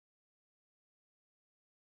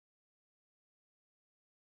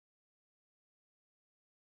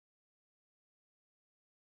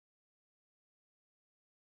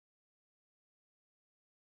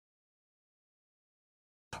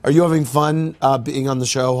Are you having fun being on the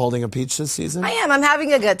show, holding a peach this season? I am. I'm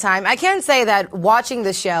having a good time. I can say that watching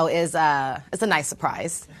the show is a nice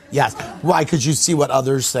surprise. Yes. Why? Because you see what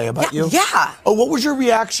others say about you? Yeah. Oh, what was your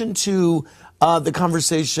reaction to the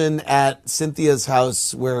conversation at Cynthia's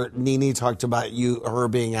house where Nene talked about her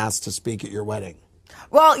being asked to speak at your wedding?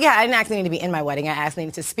 Well, yeah, I didn't ask Nene to be in my wedding. I asked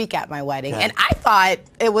Nene to speak at my wedding. Okay. And I thought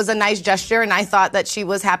it was a nice gesture, and I thought that she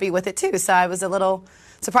was happy with it, too. So I was a little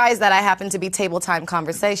surprised that I happened to be table time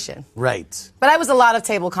conversation. Right. But I was a lot of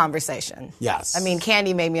table conversation. Yes. I mean,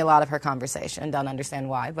 Candy made me a lot of her conversation. Don't understand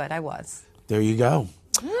why, but I was. There you go.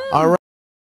 All right.